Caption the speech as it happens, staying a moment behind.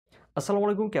আসসালামু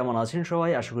আলাইকুম, কেমন আছেন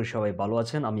সবাই? আশা করি সবাই ভালো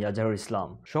আছেন। আমি আজহারুল ইসলাম।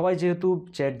 সবাই যেহেতু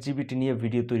চ্যাট জিপিটি নিয়ে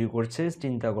ভিডিও তৈরি করছে,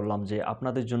 চিন্তা করলাম যে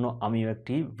আপনাদের জন্য আমিও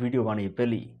একটি ভিডিও বানিয়ে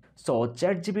ফেলি। সো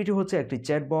চ্যাট জিপিটি হচ্ছে একটি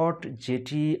চ্যাটবট,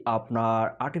 যেটি আপনার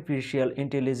আর্টিফিশিয়াল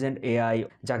ইন্টেলিজেন্ট এআই,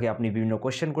 যাকে আপনি বিভিন্ন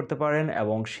কোয়েশ্চেন করতে পারেন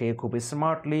এবং সে খুব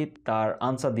স্মার্টলি তার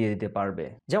আনসার দিয়ে দিতে পারবে।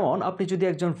 যেমন আপনি যদি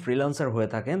একজন ফ্রিল্যান্সার হয়ে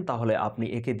থাকেন, তাহলে আপনি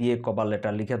একে দিয়ে কভার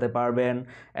লেটার লিখাতে পারবেন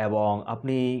এবং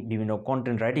আপনি বিভিন্ন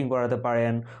কন্টেন্ট রাইটিং করাতে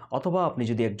পারেন। অথবা আপনি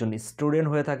যদি একজন স্টুডেন্ট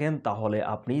হয়ে থাকেন, তাহলে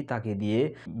আপনি তাকে দিয়ে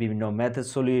বিভিন্ন ম্যাথের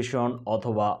সলিউশন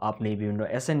অথবা আপনি বিভিন্ন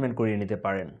অ্যাসাইনমেন্ট করিয়ে নিতে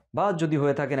পারেন। বা যদি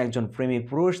হয়ে থাকেন একজন প্রেমিক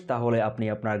পুরুষ, তাহলে আপনি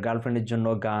আপনার গার্লফ্রেন্ডের জন্য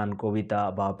গান, কবিতা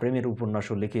বা প্রেমের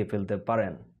উপন্যাসও লিখে ফেলতে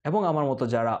পারেন। এবং আমার মতো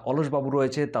যারা অলসবাবু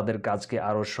রয়েছে, তাদের কাজকে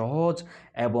আরও সহজ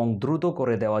এবং দ্রুত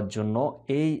করে দেওয়ার জন্য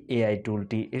এই এআই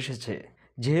টুলটি এসেছে।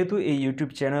 যেহেতু এই ইউটিউব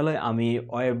চ্যানেলে আমি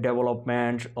ওয়েব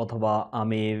ডেভেলপমেন্ট অথবা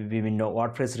আমি বিভিন্ন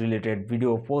ওয়ার্ডপ্রেস রিলেটেড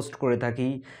ভিডিও পোস্ট করে থাকি,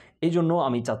 এই জন্য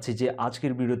আমি চাচ্ছি যে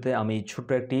আজকের ভিডিওতে আমি ছোট্ট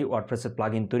একটি ওয়ার্ডপ্রেসের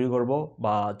প্লাগইন তৈরি করব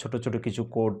বা ছোট ছোট কিছু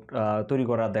কোড তৈরি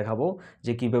করা দেখাবো,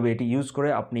 যে কীভাবে এটি ইউজ করে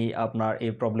আপনি আপনার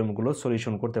এই প্রবলেমগুলো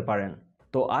সলিউশন করতে পারেন।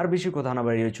 তো আর বেশি কথা না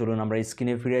বাড়িয়ে চলুন আমরা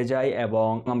স্ক্রিনে ফিরে যাই এবং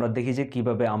আমরা দেখি যে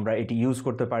কিভাবে আমরা এটি ইউজ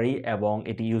করতে পারি এবং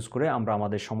এটি ইউজ করে আমরা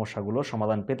আমাদের সমস্যাগুলো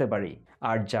সমাধান পেতে পারি।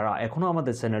 আর যারা এখনও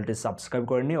আমাদের চ্যানেলটি সাবস্ক্রাইব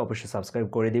করেনি, অবশ্যই সাবস্ক্রাইব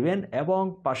করে দিবেন এবং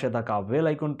পাশে থাকা বেল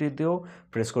আইকনটিতেও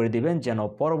প্রেস করে দিবেন, যেন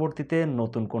পরবর্তীতে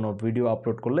নতুন কোনো ভিডিও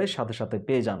আপলোড করলে সাথে সাথে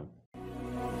পেয়ে যান।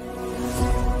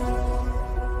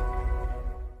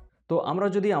 তো আমরা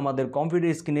যদি আমাদের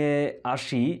কম্পিউটার স্ক্রিনে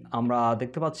আসি, আমরা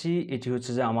দেখতে পাচ্ছি এটি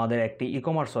হচ্ছে যে আমাদের একটি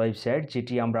ই-কমার্স ওয়েবসাইট,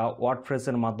 যেটি আমরা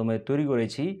ওয়ার্ডপ্রেসের মাধ্যমে তৈরি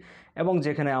করেছি এবং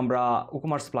যেখানে আমরা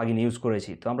WooCommerce প্লাগইন ইউজ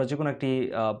করেছি। তো আমরা যে কোনো একটি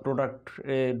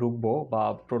প্রোডাক্টে ঢুকবো বা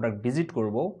প্রোডাক্ট ভিজিট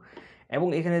করব এবং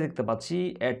এখানে দেখতে পাচ্ছি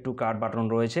অ্যাড টু কার্ট বাটন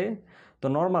রয়েছে। তো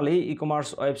নর্মালি ই-কমার্স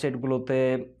ওয়েবসাইটগুলোতে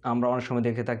আমরা অনেক সময়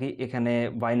দেখে থাকি এখানে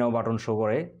বাই নাও বাটন শো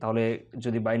করে, তাহলে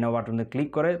যদি বাই নাও বাটনে ক্লিক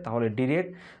করে তাহলে ডিরেক্ট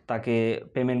তাকে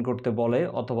পেমেন্ট করতে বলে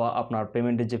অথবা আপনার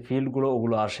পেমেন্টের যে ফিল্ডগুলো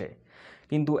ওগুলো আসে।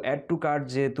 কিন্তু অ্যাড টু কার্ট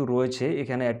যেহেতু রয়েছে,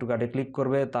 এখানে অ্যাড টু কার্টে ক্লিক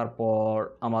করবে, তারপর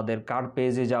আমাদের কার্ট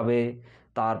পেজে যাবে,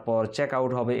 তারপর চেক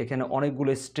আউট হবে। এখানে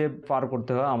অনেকগুলো স্টেপ পার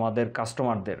করতে হয় আমাদের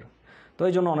কাস্টমারদের। তো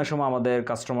এই জন্য অনেক সময় আমাদের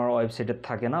কাস্টমার ওয়েবসাইটে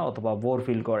থাকে না অথবা বোর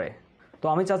ফিল করে। তো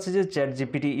আমি চাচ্ছি যে চ্যাট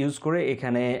জিপিটি ইউজ করে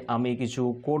এখানে আমি কিছু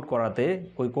কোড করাতে,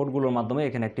 ওই কোডগুলোর মাধ্যমে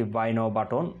এখানে একটি বাই নাও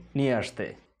বাটন নিয়ে আসতে।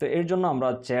 তো এর জন্য আমরা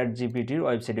চ্যাট জিপিটির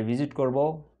ওয়েবসাইটে ভিজিট করব।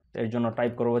 এর জন্য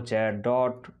টাইপ করব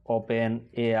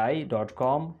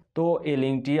chat.openai.com। তো এই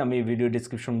লিঙ্কটি আমি ভিডিও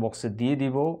ডিসক্রিপশন বক্সে দিয়ে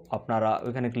দিব, আপনারা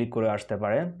ওইখানে ক্লিক করে আসতে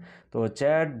পারেন। তো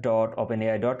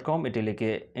chat.openai.com এটি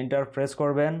লিখে এন্টার প্রেস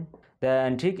করবেন।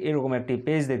 দেন ঠিক এরকম একটি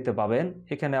পেজ দেখতে পাবেন।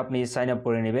 এখানে আপনি সাইন আপ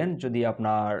করে নেবেন। যদি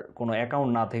আপনার কোনো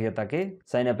অ্যাকাউন্ট না থেকে থাকে,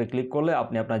 সাইন আপে ক্লিক করলে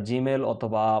আপনি আপনার জিমেল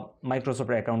অথবা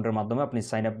মাইক্রোসফটের অ্যাকাউন্টের মাধ্যমে আপনি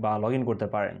সাইন আপ বা লগ ইন করতে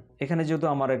পারেন। এখানে যেহেতু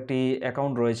আমার একটি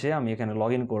অ্যাকাউন্ট রয়েছে, আমি এখানে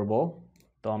লগ ইন করবো।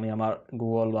 তো আমি আমার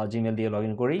গুগল বা জিমেল দিয়ে লগ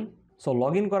ইন করি। সো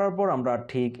লগ ইন করার পর আমরা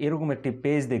ঠিক এরকম একটি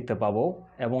পেজ দেখতে পাবো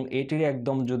এবং এটির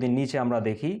একদম যদি নিচে আমরা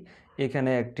দেখি,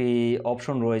 এখানে একটি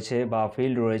অপশন রয়েছে বা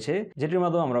ফিল্ড রয়েছে, যেটির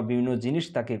মাধ্যমে আমরা বিভিন্ন জিনিস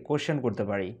তাকে কোয়েশ্চেন করতে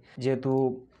পারি। যেহেতু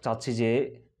চাচ্ছি যে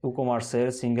WooCommerceর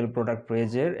সিঙ্গেল প্রোডাক্ট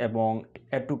পেজের এবং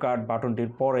অ্যাড টু কার্ট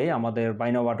বাটনটির পরে আমাদের বাই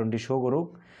নাও বাটনটি শো করুক।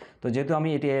 তো যেহেতু আমি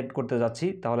এটি অ্যাড করতে যাচ্ছি,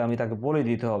 তাহলে আমি তাকে বলে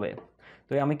দিতে হবে।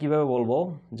 তো আমি কিভাবে বলবো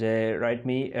যে write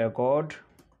me a code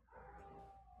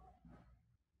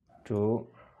to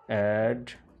add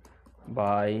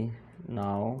buy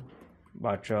now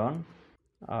button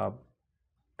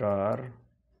after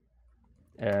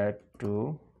add to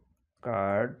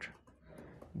cart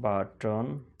button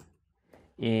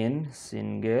in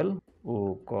single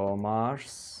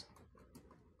WooCommerce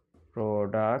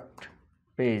product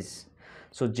page।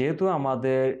 So যেহেতু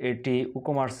আমাদের এটি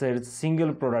WooCommerceর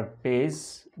সিঙ্গেল প্রোডাক্ট পেজ,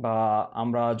 বা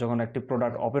আমরা যখন একটি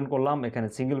প্রোডাক্ট ওপেন করলাম এখানে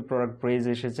সিঙ্গেল প্রোডাক্ট পেজ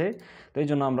এসেছে, তো এই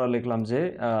জন্য আমরা লিখলাম যে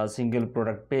সিঙ্গেল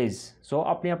প্রোডাক্ট পেজ। সো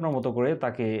আপনি আপনার মতো করে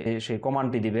তাকে সেই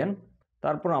কমান্ডটি দিবেন।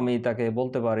 তারপর আমি তাকে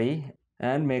বলতে পারি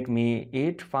অ্যান্ড মেক মি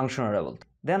ইট ফাংশনারেবল।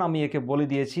 দেন আমি একে বলে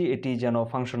দিয়েছি এটি যেন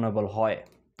ফাংশনেবল হয়।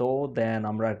 তো দেন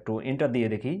আমরা একটু এন্টার দিয়ে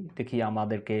দেখি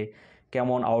আমাদেরকে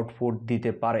কেমন আউটপুট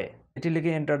দিতে পারে। এটি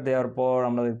লিখে এন্টার দেওয়ার পর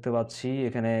আমরা দেখতে পাচ্ছি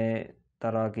এখানে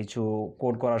তারা কিছু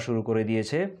কোড করা শুরু করে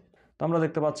দিয়েছে। তো আমরা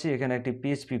দেখতে পাচ্ছি এখানে একটি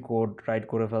পিএইচপি কোড রাইট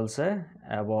করে ফেলছে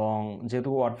এবং যেহেতু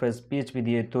ওয়ার্ডপ্রেস পিএইচপি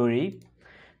দিয়ে তৈরি,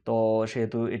 তো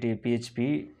সেহেতু এটি পিএইচপি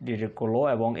ডিটেক্ট করলো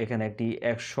এবং এখানে একটি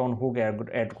অ্যাকশন হুক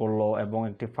অ্যাড করলো এবং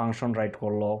একটি ফাংশন রাইট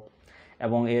করলো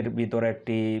এবং এর ভিতরে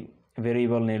একটি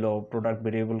ভেরিয়েবল নিল, প্রোডাক্ট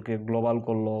ভেরিয়েবলকে গ্লোবাল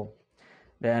করলো।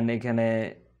 দেন এখানে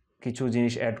কিছু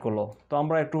জিনিস অ্যাড করলো। তো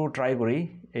আমরা একটু ট্রাই করি,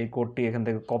 এই কোডটি এখান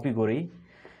থেকে কপি করি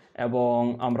এবং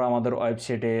আমরা আমাদের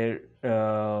ওয়েবসাইটের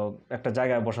একটা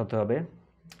জায়গায় বসাতে হবে।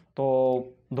 তো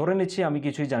ধরে নিচ্ছি আমি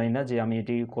কিছুই জানি না যে আমি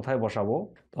এটি কোথায় বসাবো।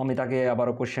 তো আমি তাকে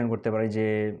আবারও কোয়েশ্চেন করতে পারি যে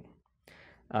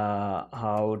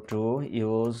how to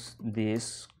use this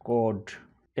code,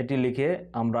 এটি লিখে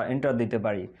আমরা এন্টার দিতে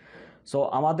পারি। সো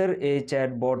আমাদের এই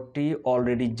চ্যাটবটটি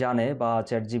অলরেডি জানে বা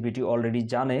চ্যাটজিপিটি অলরেডি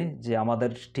জানে যে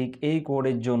আমাদের ঠিক এই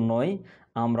কোডের জন্যই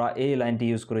আমরা এই লাইনটি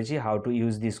ইউজ করেছি, how to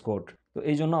use this code. তো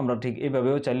এই জন্য আমরা ঠিক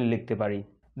এইভাবেও চাইলে লিখতে পারি।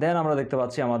 দেন আমরা দেখতে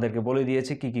পাচ্ছি আমাদেরকে বলে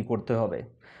দিয়েছে কি কি করতে হবে।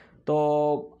 তো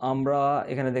আমরা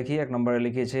এখানে দেখি 1 নম্বরে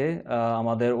লিখেছে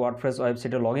আমাদের ওয়ার্ডপ্রেস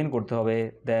ওয়েবসাইটে লগ ইন করতে হবে,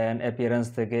 দেন অ্যাপিয়ারেন্স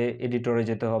থেকে এডিটরে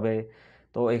যেতে হবে।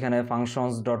 তো এখানে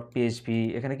functions.php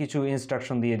এখানে কিছু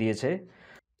ইনস্ট্রাকশন দিয়ে দিয়েছে।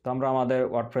 তো আমরা আমাদের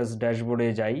ওয়ার্ডপ্রেস ড্যাশবোর্ডে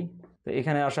যাই। তো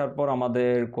এখানে আসার পর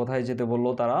আমাদের কোথায় যেতে বললো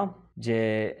তারা, যে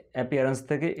অ্যাপিয়ারেন্স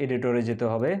থেকে এডিটরে যেতে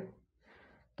হবে।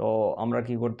 তো আমরা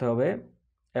কি করতে হবে,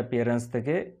 অ্যাপিয়ারেন্স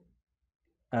থেকে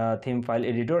থিম ফাইল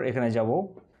এডিটর এখানে যাব।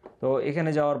 তো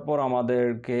এখানে যাওয়ার পর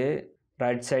আমাদেরকে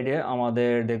রাইট সাইডে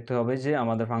আমাদের দেখতে হবে যে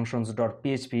আমাদের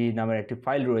functions.php নামের একটি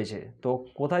ফাইল রয়েছে। তো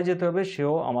কোথায় যেতে হবে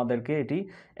সেও আমাদেরকে এটি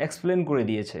এক্সপ্লেন করে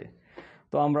দিয়েছে।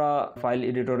 তো আমরা ফাইল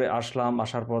এডিটরে আসলাম,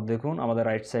 আসার পর দেখুন আমাদের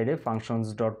রাইট সাইডে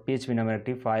functions.php নামের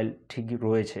একটি ফাইল ঠিক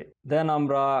রয়েছে। দেন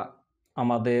আমরা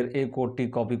আমাদের এই কোডটি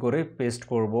কপি করে পেস্ট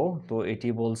করব। তো এটি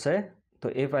বলছে। তো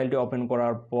এই ফাইলটি ওপেন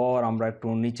করার পর আমরা একটু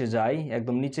নিচে যাই,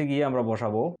 একদম নিচে গিয়ে আমরা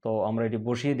বসাবো। তো আমরা এটি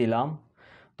বসিয়ে দিলাম।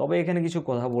 তবে এখানে কিছু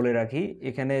কথা বলে রাখি,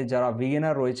 এখানে যারা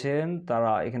বিগিনার রয়েছেন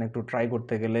তারা এখানে একটু ট্রাই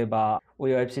করতে গেলে বা ওই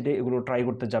ওয়েবসাইটে এগুলো ট্রাই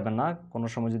করতে যাবেন না। কোনো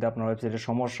সময় যদি আপনার ওয়েবসাইটে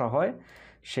সমস্যা হয়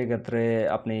সেক্ষেত্রে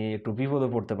আপনি একটু বিপদে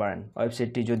পড়তে পারেন।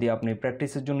 ওয়েবসাইটটি যদি আপনি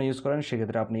প্র্যাকটিসের জন্য ইউজ করেন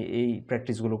সেক্ষেত্রে আপনি এই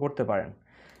প্র্যাকটিসগুলো করতে পারেন।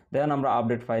 দেন আমরা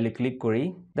আপডেট ফাইলে ক্লিক করি।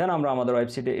 দেন আমরা আমাদের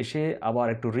ওয়েবসাইটে এসে আবার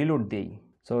একটু রিলোড দিই।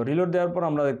 সো রিলোড দেওয়ার পর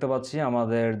আমরা দেখতে পাচ্ছি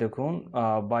আমাদের দেখুন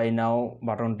বাই নাও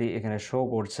বাটনটি এখানে শো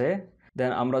করছে।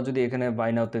 দেন আমরা যদি এখানে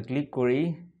বাই নাওতে ক্লিক করি,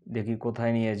 দেখি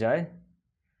কোথায় নিয়ে যায়।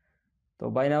 তো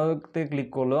বাই নাওতে ক্লিক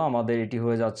করলেও আমাদের এটি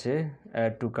হয়ে যাচ্ছে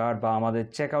অ্যাড টু কার্ট বা আমাদের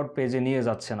চেক আউট পেজে নিয়ে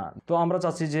যাচ্ছে না। তো আমরা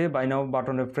চাচ্ছি যে বাই নাও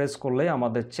বাটনে প্রেস করলে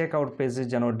আমাদের চেক আউট পেজে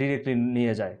যেন ডিরেক্টলি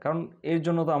নিয়ে যায়, কারণ এর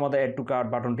জন্য তো আমাদের অ্যাড টু কার্ট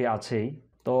বাটনটি আছেই।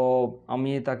 তো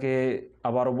আমি তাকে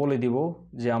আবারও বলে দিব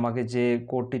যে আমাকে যে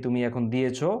কোডটি তুমি এখন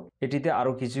দিয়েছো এটিতে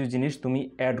আরও কিছু জিনিস তুমি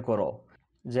অ্যাড করো,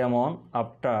 যেমন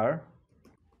after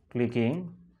clicking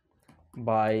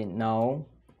by now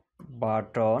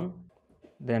button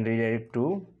then redirect to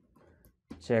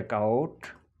check out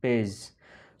page.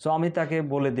 So আমি তাকে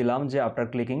বলে দিলাম যে after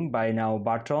clicking by now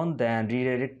button then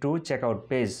redirect to check out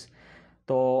page.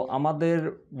 তো আমাদের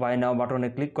বাই নাও বাটনে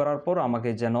ক্লিক করার পর আমাকে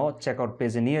যেন চেক আউট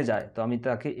পেজে নিয়ে যায়, তো আমি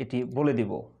তাকে এটি বলে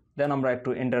দিব। দেন আমরা একটু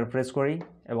এন্টার প্রেস করি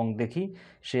এবং দেখি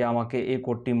সে আমাকে এই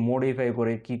কোডটি মডিফাই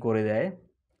করে কি করে দেয়।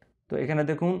 তো এখানে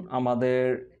দেখুন আমাদের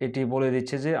এটি বলে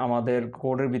দিচ্ছে যে আমাদের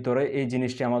কোডের ভিতরে এই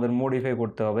জিনিসটি আমাদের মডিফাই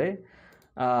করতে হবে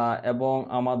এবং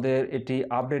আমাদের এটি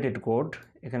আপডেটেড কোড।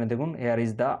 এখানে দেখুন hair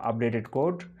is the updated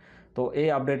code. তো এই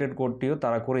আপডেটেড কোডটিও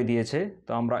তারা করে দিয়েছে।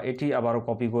 তো আমরা এটি আবারও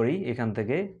কপি করি এখান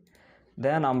থেকে।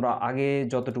 দেন আমরা আগে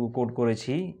যতটুকু কোড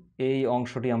করেছি এই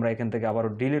অংশটি আমরা এখান থেকে আবারও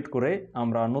ডিলিট করে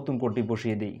আমরা নতুন কোডটি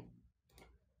বসিয়ে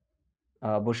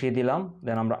দিলাম।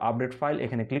 দেন আমরা আপডেট ফাইল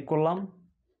এখানে ক্লিক করলাম।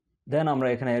 দেন আমরা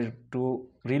এখানে একটু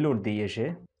রিলোড দিই। এসে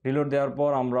রিলোড দেওয়ার পর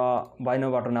আমরা বাই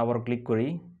নাও বাটনে আবার ক্লিক করি।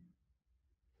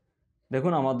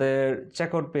 দেখুন আমাদের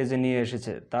চেকআউট পেজে নিয়ে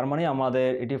এসেছে, তার মানে আমাদের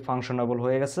এটি ফাংশনেবল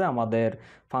হয়ে গেছে, আমাদের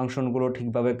ফাংশনগুলো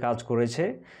ঠিকভাবে কাজ করেছে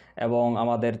এবং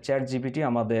আমাদের চ্যাট জিপিটি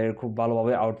আমাদের খুব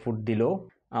ভালোভাবে আউটপুট দিল।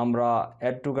 আমরা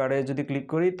অ্যাড টু কার্ডে যদি ক্লিক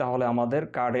করি তাহলে আমাদের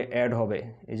কার্ডে অ্যাড হবে,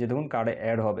 এই যে দেখুন কার্ডে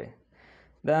অ্যাড হবে।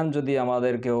 দেন যদি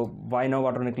আমাদের কেউ বাই নাও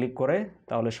বাটনে ক্লিক করে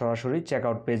তাহলে সরাসরি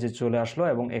চেকআউট পেজে চলে আসলো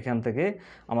এবং এখান থেকে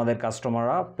আমাদের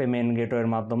কাস্টমাররা পেমেন্ট গেটওয়ের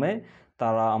মাধ্যমে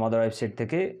তারা আমাদের ওয়েবসাইট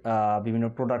থেকে বিভিন্ন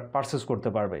প্রোডাক্ট পারচেস করতে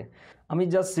পারবে। আমি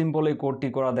জাস্ট সিম্পল এই কোডটি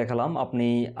করা দেখালাম, আপনি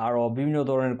আরও বিভিন্ন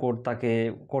ধরনের কোড তাকে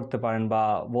করতে পারেন বা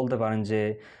বলতে পারেন যে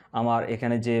আমার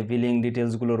এখানে যে বিলিং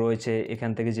ডিটেলসগুলো রয়েছে,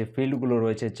 এখান থেকে যে ফিল্ডগুলো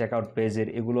রয়েছে চেকআউট পেজের,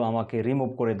 এগুলো আমাকে রিমুভ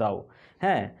করে দাও।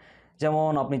 হ্যাঁ,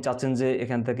 যেমন আপনি চাচ্ছেন যে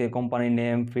এখান থেকে কোম্পানি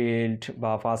নেম ফিল্ড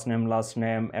বা ফার্স্ট নেম লাস্ট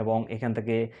নেম এবং এখান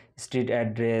থেকে স্ট্রিট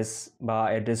অ্যাড্রেস বা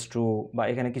অ্যাড্রেস টু বা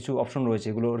এখানে কিছু অপশন রয়েছে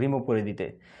এগুলো রিমুভ করে দিতে।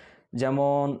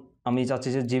 যেমন আমি চাচ্ছি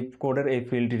যে জিপ কোডের এই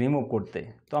ফিল্ডটি রিমুভ করতে।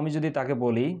 তো আমি যদি তাকে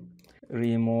বলি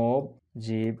remove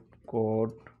zip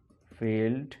code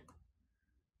field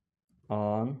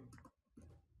on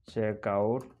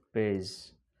checkout page,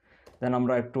 দেন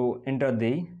আমরা একটু এন্টার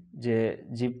দিই যে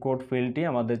জিপ কোড ফিল্ডটি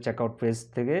আমাদের চেকআউট পেজ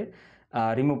থেকে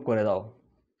রিমুভ করে দাও।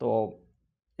 তো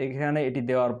এখানে এটি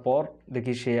দেওয়ার পর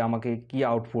দেখি সে আমাকে কি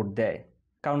আউটপুট দেয়,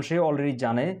 কারণ সে অলরেডি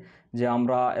জানে যে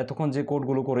আমরা এতক্ষণ যে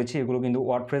কোডগুলো করেছি এগুলো কিন্তু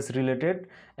ওয়ার্ডপ্রেস রিলেটেড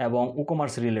এবং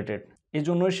WooCommerce রিলেটেড, এই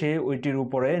জন্য সে ওইটির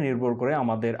উপরে নির্ভর করে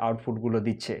আমাদের আউটপুটগুলো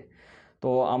দিচ্ছে। তো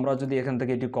আমরা যদি এখান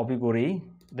থেকে এটি কপি করি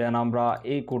দেন আমরা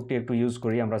এই কোডটি একটু ইউজ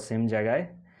করি, আমরা সেম জায়গায়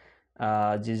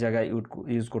যে জায়গায়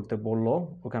ইউজ করতে বললো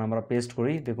ওখানে আমরা পেস্ট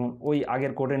করি। দেখুন ওই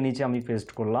আগের কোডের নিচে আমি পেস্ট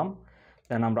করলাম।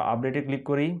 দেন আমরা আপডেটে ক্লিক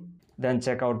করি। দেন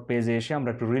চেকআউট পেজে এসে আমরা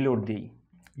একটু রিলোড দিই।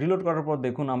 রিলোড করার পর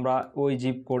দেখুন আমরা ওই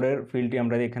জিপ কোডের ফিল্ডটি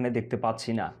আমরা এখানে দেখতে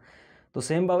পাচ্ছি না। তো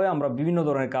সেমভাবে আমরা বিভিন্ন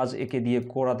ধরনের কাজ একে দিয়ে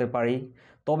করাতে পারি।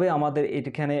 তবে আমাদের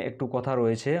এখানে একটু কথা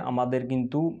রয়েছে, আমাদের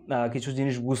কিন্তু কিছু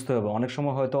জিনিস বুঝতে হবে। অনেক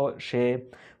সময় হয়তো সে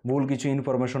ভুল কিছু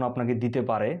ইনফরমেশন আপনাকে দিতে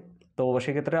পারে। তো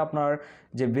সেক্ষেত্রে আপনার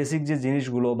যে বেসিক যে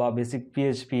জিনিসগুলো বা বেসিক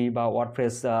পিএইচপি বা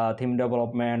WordPress theme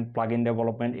development, plugin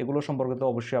development এগুলো সম্পর্কে তো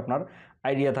অবশ্যই আপনার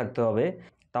আইডিয়া থাকতে হবে।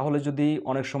 তাহলে যদি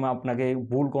অনেক সময় আপনাকে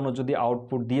ভুল কোনো যদি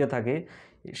আউটপুট দিয়ে থাকে,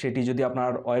 সেটি যদি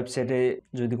আপনার ওয়েবসাইটে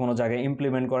যদি কোনো জায়গায়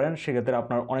ইমপ্লিমেন্ট করেন, সেক্ষেত্রে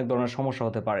আপনার অনেক ধরনের সমস্যা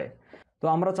হতে পারে। তো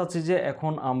আমরা চাচ্ছি যে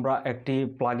এখন আমরা একটি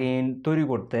প্লাগইন তৈরি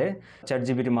করতে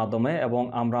চ্যাটজিপিটির মাধ্যমে, এবং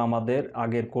আমরা আমাদের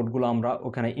আগের কোডগুলো আমরা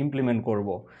ওখানে ইমপ্লিমেন্ট করব।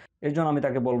 এর জন্য আমি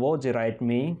তাকে বলবো যে write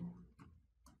me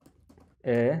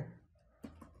a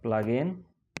plugin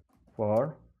for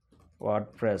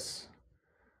WordPress.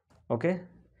 ওকে,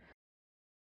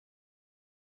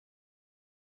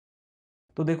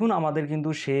 তো দেখুন আমাদের কিন্তু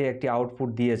সে একটি আউটপুট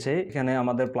দিয়েছে। এখানে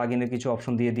আমাদের প্লাগইনের কিছু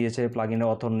অপশন দিয়ে দিয়েছে, প্লাগইনের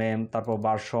অথর নেম, তারপর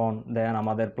ভার্সন, দেন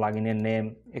আমাদের প্লাগইনের নেম,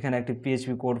 এখানে একটি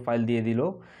পিএইচপি কোড ফাইল দিয়ে দিল।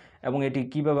 এবং এটি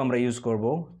কিভাবে আমরা ইউজ করব,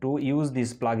 to use this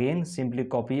plugin simply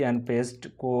copy and paste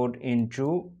code into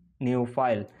new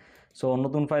file. So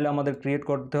নতুন ফাইল আমাদের ক্রিয়েট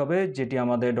করতে হবে, যেটি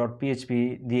আমাদের .php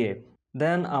দিয়ে।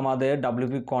 দেন আমাদের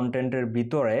WP কন্টেন্টের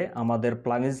ভিতরে আমাদের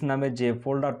প্লাগইনস নামে যে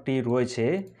ফোল্ডারটি রয়েছে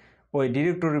ওই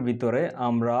ডিরেক্টরির ভিতরে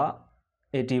আমরা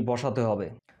এটি বসাতে হবে।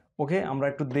 ওকে, আমরা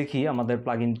একটু দেখি আমাদের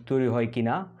প্লাগইন তৈরি হয়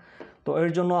কিনা। তো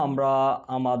এর জন্য আমরা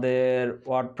আমাদের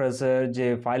ওয়ার্ডপ্রেসের যে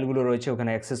ফাইলগুলো রয়েছে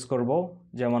ওখানে অ্যাক্সেস করব।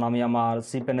 যেমন আমি আমার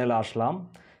সি প্যানেলে আসলাম,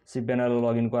 সি প্যানেলে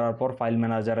লগ ইন করার পর ফাইল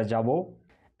ম্যানেজারে যাব,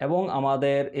 এবং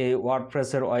আমাদের এই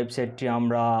ওয়ার্ডপ্রেসের ওয়েবসাইটটি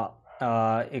আমরা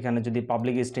এখানে যদি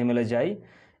পাবলিক HTML-এ যাই,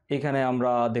 এখানে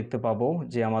আমরা দেখতে পাবো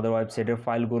যে আমাদের ওয়েবসাইটের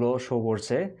ফাইলগুলো শো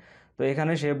করছে। তো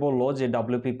এখানে সে বলল যে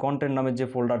WP কন্টেন্ট নামের যে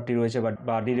ফোল্ডারটি রয়েছে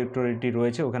বা ডিরেক্টরিটি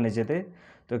রয়েছে ওখানে যেতে।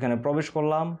 তো এখানে প্রবেশ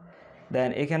করলাম। দেন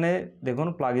এখানে দেখুন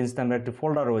প্লাগইনস নামের একটি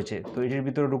ফোল্ডার রয়েছে, তো এটির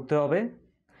ভিতরে ঢুকতে হবে।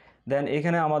 দেন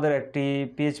এখানে আমাদের একটি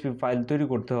PHP ফাইল তৈরি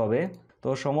করতে হবে। তো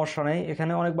সমস্যা নেই,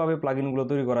 এখানে অনেকভাবে প্লাগইনগুলো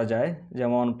তৈরি করা যায়,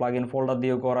 যেমন প্লাগইন ফোল্ডার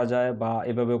দিয়েও করা যায় বা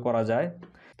এভাবেও করা যায়।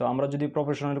 তো আমরা যদি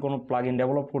প্রফেশনাল কোনো প্লাগইন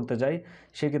ডেভেলপ করতে চাই,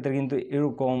 সেক্ষেত্রে কিন্তু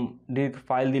এরকম ডিরেক্ট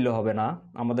ফাইল দিলে হবে না।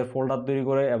 আমাদের ফোল্ডার তৈরি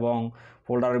করে এবং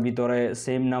ফোল্ডারের ভিতরে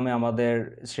সেম নামে আমাদের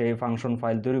সেই ফাংশন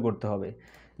ফাইল তৈরি করতে হবে।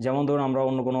 যেমন ধরুন আমরা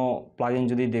অন্য কোনো প্লাগইন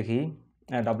যদি দেখি,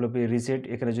 WP রিসেট,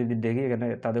 এখানে যদি দেখি এখানে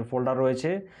তাদের ফোল্ডার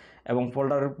রয়েছে এবং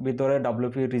ফোল্ডারের ভিতরে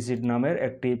WP রিসিট নামের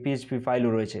একটি PHP ফাইলও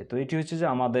রয়েছে। তো এটি হচ্ছে যে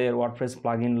আমাদের ওয়ার্ডপ্রেস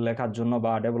প্লাগইন লেখার জন্য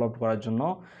বা ডেভেলপ করার জন্য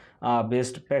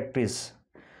বেস্ট প্র্যাকটিস।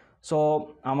 সো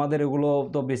আমাদের এগুলো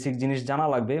তো বেসিক জিনিস জানা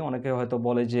লাগবে। অনেকে হয়তো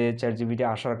বলে যে চ্যাটজিপিটি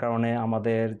আসার কারণে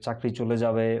আমাদের চাকরি চলে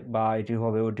যাবে বা এটি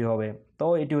হবে ওটি হবে। তো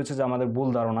এটি হচ্ছে যে আমাদের ভুল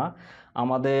ধারণা।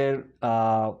 আমাদের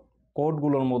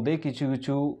কোডগুলোর মধ্যে কিছু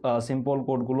কিছু সিম্পল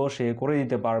কোডগুলো সে করে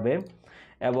দিতে পারবে,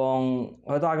 এবং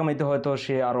হয়তো আগামীতে হয়তো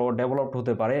সে আরও ডেভেলপড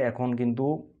হতে পারে। এখন কিন্তু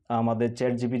আমাদের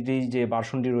চ্যাটজিপিটি যে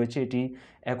ভার্সনটি রয়েছে এটি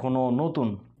এখনও নতুন।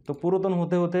 তো পুরাতন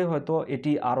হতে হতে হয়তো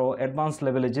এটি আরও অ্যাডভান্স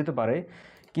লেভেলে যেতে পারে,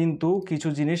 কিন্তু কিছু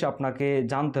জিনিস আপনাকে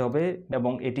জানতে হবে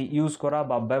এবং এটি ইউজ করা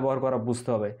বা ব্যবহার করা বুঝতে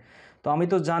হবে। তো আমি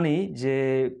তো জানি যে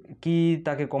কি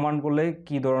তাকে কমান্ড করলে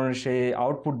কী ধরনের সে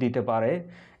আউটপুট দিতে পারে,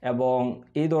 এবং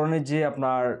এই ধরনের যে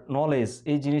আপনার নলেজ,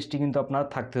 এই জিনিসটি কিন্তু আপনার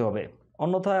থাকতে হবে,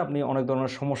 অন্যথায় আপনি অনেক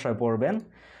ধরনের সমস্যায় পড়বেন।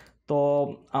 তো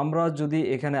আমরা যদি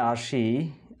এখানে আসি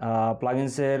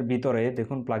প্লাগইনসের ভিতরে,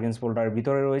 দেখুন প্লাগইনস ফোল্ডারের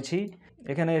ভিতরে রয়েছি।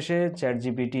 এখানে এসে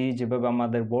চ্যাটজিপিটি যেভাবে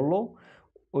আমাদের বলল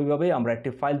ওইভাবেই আমরা একটি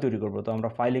ফাইল তৈরি করব। তো আমরা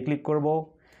ফাইলে ক্লিক করব।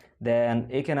 দেন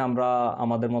এখানে আমরা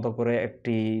আমাদের মতো করে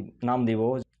একটি নাম দিব,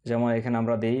 যেমন এখানে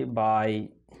আমরা দিই বাই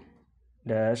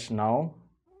ড্যাশ নাও।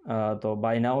 তো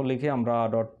বাই নাও লিখে আমরা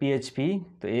 .php,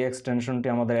 তো এই এক্সটেনশনটি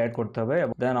আমাদের অ্যাড করতে হবে।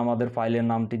 দেন আমাদের ফাইলের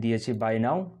নামটি দিয়েছি by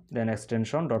now, then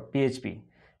extension .php।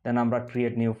 দেন আমরা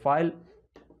ক্রিয়েট নিউ ফাইল,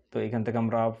 তো এখান থেকে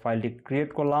আমরা ফাইলটি ক্রিয়েট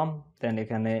করলাম। দেন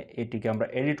এখানে এটিকে আমরা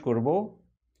এডিট করব।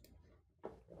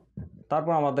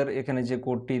 তারপর আমাদের এখানে যে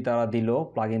কোডটি তারা দিল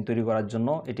প্লাগইন তৈরি করার জন্য,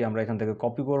 এটি আমরা এখান থেকে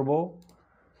কপি করব।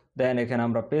 দেন এখানে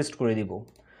আমরা পেস্ট করে দিব।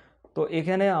 তো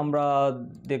এখানে আমরা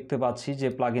দেখতে পাচ্ছি যে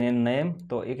প্লাগইনের নেম,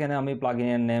 তো এখানে আমি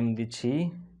প্লাগইনের নেম দিচ্ছি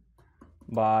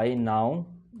বাই নাও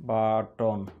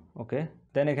বাটন। ওকে,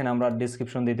 দেন এখানে আমরা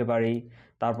ডিসক্রিপশন দিতে পারি।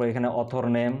 তারপর এখানে অথর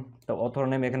নেম, তো অথর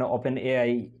নেম এখানে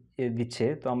OpenAI দিচ্ছে,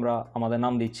 তো আমরা আমাদের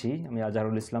নাম দিচ্ছি, আমি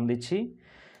আজহারুল ইসলাম দিচ্ছি।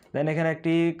 দেন এখানে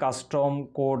একটি কাস্টম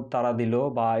কোড তারা দিল,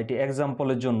 বা এটি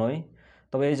এক্সাম্পলের জন্যই।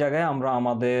 তবে এই জায়গায় আমরা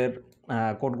আমাদের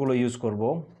কোডগুলো ইউজ করব।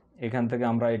 এখান থেকে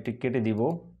আমরা এটি কেটে দিব।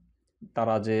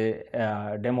 তারা যে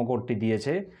ডেমো কোডটি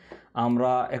দিয়েছে,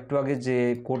 আমরা একটু আগে যে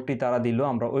কোডটি তারা দিল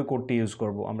আমরা ওই কোডটি ইউজ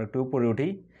করব। আমরা একটু উপরে উঠি,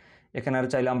 এখানে আর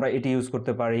চাইলে আমরা এটি ইউজ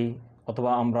করতে পারি,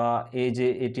 অথবা আমরা এই যে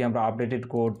এটি আমরা আপডেটেড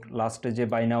কোড লাস্টে যে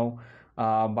বাই নাও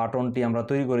বাটনটি আমরা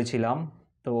তৈরি করেছিলাম,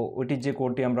 তো ওইটির যে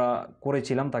কোডটি আমরা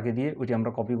করেছিলাম তাকে দিয়ে ওইটি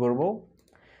আমরা কপি করব।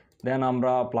 দেন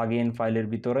আমরা প্লাগইন ফাইলের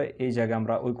ভিতরে এই জায়গায়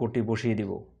আমরা ওই কোডটি বসিয়ে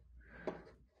দিব।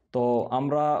 তো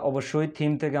আমরা অবশ্যই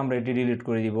থিম থেকে আমরা এটি ডিলিট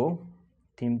করে দিব।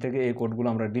 থিম থেকে এই কোডগুলো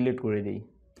আমরা ডিলিট করে দিই,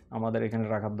 আমাদের এখানে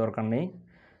রাখার দরকার নেই।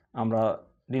 আমরা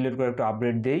ডিলিট করে একটু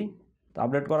আপডেট দিই। তো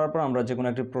আপডেট করার পর আমরা যে কোনো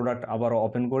একটি প্রোডাক্ট আবারও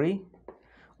ওপেন করি।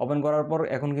 ওপেন করার পর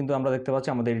এখন কিন্তু আমরা দেখতে পাচ্ছি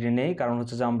আমাদের এটি নেই, কারণ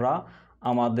হচ্ছে যে আমরা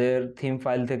আমাদের থিম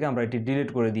ফাইল থেকে আমরা এটি ডিলিট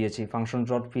করে দিয়েছি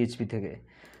functions.php থেকে।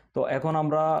 তো এখন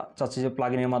আমরা চাচ্ছি যে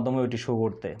প্লাগইনের মাধ্যমে ওইটি শো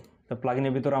করতে। তো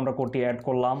প্লাগইনের ভিতরে আমরা কোডটি অ্যাড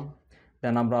করলাম,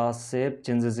 দেন আমরা সেভ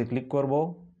চেঞ্জেসে ক্লিক করব।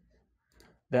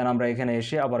 দেন আমরা এখানে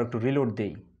এসে আবার একটু রিলোড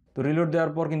দিই। তো রিলোড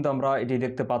দেওয়ার পর কিন্তু আমরা এটি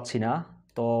দেখতে পাচ্ছি না।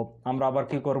 তো আমরা আবার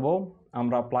কি করব,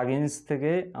 আমরা প্লাগইনস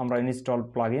থেকে আমরা ইনস্টল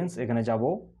প্লাগইনস এখানে যাব।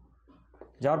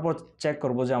 যাওয়ার পর চেক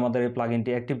করব যে আমাদের এই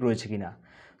প্লাগইনটি অ্যাক্টিভ রয়েছে কিনা।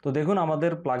 তো দেখুন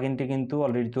আমাদের প্লাগইনটি কিন্তু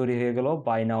অলরেডি তৈরি হয়ে গেল,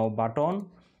 বাই নাও বাটন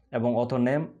এবং author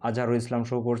name Azharul Islam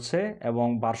show করছে এবং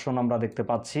ভার্সন আমরা দেখতে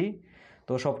পাচ্ছি।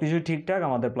 তো সব কিছুই ঠিকঠাক,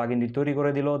 আমাদের প্লাগইনটি তৈরি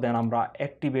করে দিল। দেন আমরা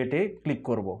অ্যাক্টিভেটে ক্লিক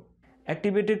করব।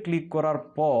 অ্যাক্টিভেটে ক্লিক করার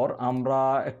পর আমরা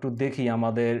একটু দেখি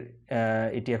আমাদের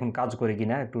এটি এখন কাজ করে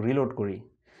কিনা, একটু রিলোড করি।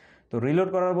 তো রিলোড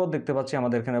করার পর দেখতে পাচ্ছি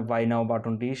আমাদের এখানে বাই নাও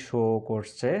বাটনটি শো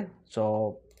করছে। সো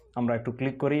আমরা একটু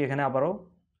ক্লিক করি এখানে আবারও,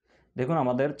 দেখুন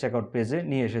আমাদের চেকআউট পেজে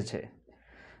নিয়ে এসেছে।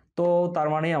 তো তার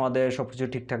মানে আমাদের সব কিছু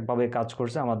ঠিকঠাকভাবে কাজ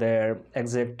করছে, আমাদের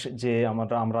এক্স্যাক্ট যে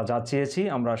আমরা যা চেয়েছি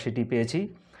আমরা সেটি পেয়েছি।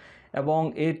 এবং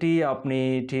এটি আপনি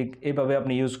ঠিক এভাবে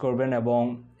আপনি ইউজ করবেন এবং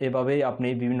এভাবেই আপনি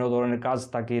বিভিন্ন ধরনের কাজ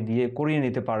তাকে দিয়ে করিয়ে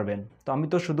নিতে পারবেন। তো আমি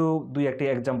তো শুধু দুই একটি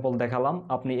এক্সাম্পল দেখালাম,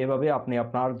 আপনি এভাবে আপনি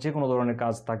আপনার যে কোনো ধরনের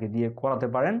কাজ তাকে দিয়ে করাতে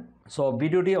পারেন। সো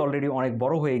ভিডিওটি অলরেডি অনেক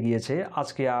বড় হয়ে গিয়েছে,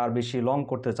 আজকে আর বেশি লং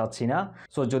করতে চাচ্ছি না।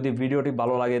 সো যদি ভিডিওটি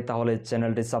ভালো লাগে তাহলে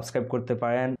চ্যানেলটি সাবস্ক্রাইব করতে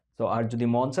পারেন। তো আর যদি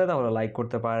মন চায় তাহলে লাইক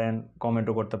করতে পারেন,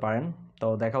 কমেন্টও করতে পারেন। তো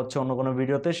দেখা হচ্ছে অন্য কোনো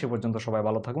ভিডিওতে, সে পর্যন্ত সবাই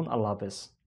ভালো থাকুন, আল্লাহ হাফেজ।